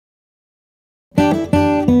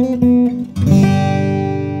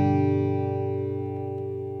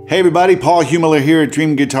Hey everybody, Paul Humler here at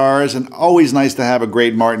Dream Guitars, and always nice to have a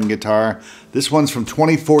great Martin guitar. This one's from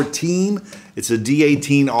 2014. It's a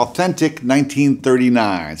D-18 Authentic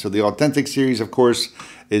 1939. So the Authentic series, of course,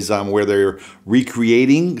 is where they're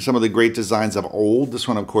recreating some of the great designs of old. This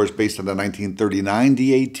one, of course, based on the 1939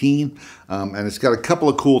 D-18. And it's got a couple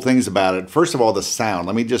of cool things about it. First of all, the sound.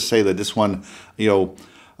 Let me just say that this one,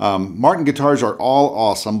 Martin guitars are all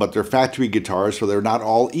awesome, but they're factory guitars, so they're not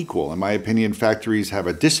all equal. In my opinion, factories have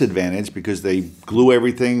a disadvantage because they glue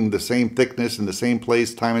everything the same thickness in the same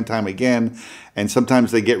place time and time again, and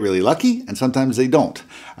sometimes they get really lucky, and sometimes they don't.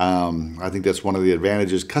 I think that's one of the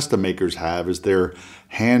advantages custom makers have, is they're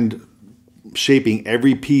hand shaping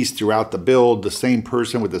every piece throughout the build, the same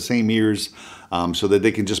person with the same ears, so that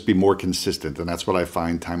they can just be more consistent. And that's what I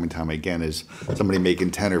find time and time again, is somebody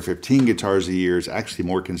making 10 or 15 guitars a year is actually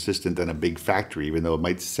more consistent than a big factory, even though it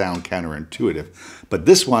might sound counterintuitive. But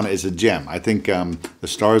this one is a gem. I think the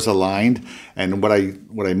stars aligned, and what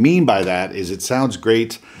I mean by that is it sounds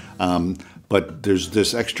great, but there's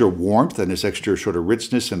this extra warmth and this extra sort of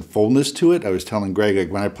richness and fullness to it. I was telling Greg,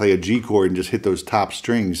 like, when I play a G chord and just hit those top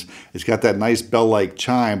strings, it's got that nice bell-like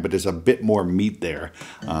chime, but there's a bit more meat there.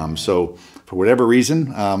 So for whatever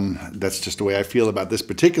reason, that's just the way I feel about this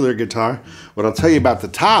particular guitar. What I'll tell you about the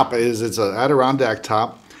top is it's an Adirondack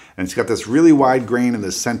top, and it's got this really wide grain in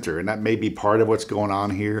the center, and that may be part of what's going on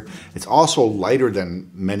here. It's also lighter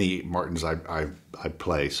than many Martins I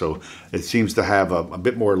play, so it seems to have a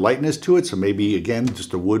bit more lightness to it. So maybe, again,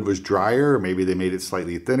 just the wood was drier, or maybe they made it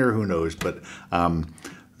slightly thinner, who knows. But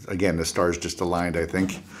again, the stars just aligned, I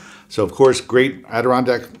think. So of course, great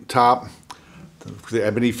Adirondack top, the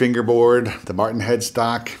ebony fingerboard, the Martin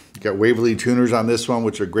headstock. You got Waverly tuners on this one,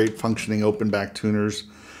 which are great functioning open back tuners,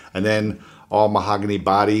 and then all mahogany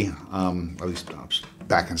body, at least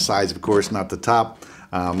back and sides, of course, not the top,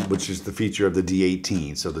 which is the feature of the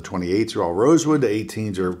D-18. So the 28s are all rosewood, the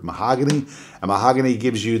 18s are mahogany, and mahogany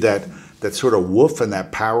gives you that sort of woof and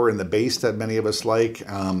that power in the bass that many of us like,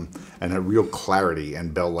 and a real clarity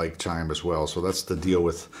and bell-like chime as well. So that's the deal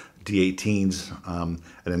with D-18s, and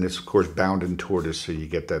then it's, of course, bound in tortoise, so you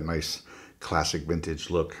get that nice classic vintage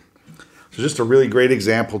look. So just a really great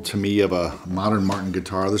example to me of a modern Martin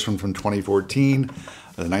guitar. This one from 2014,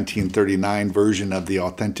 the 1939 version of the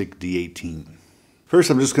Authentic D-18. First,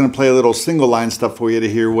 I'm just going to play a little single line stuff for you to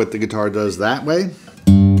hear what the guitar does that way.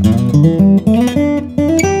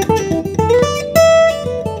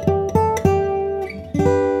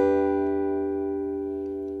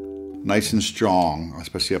 Nice and strong,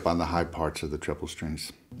 especially up on the high parts of the treble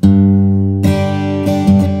strings.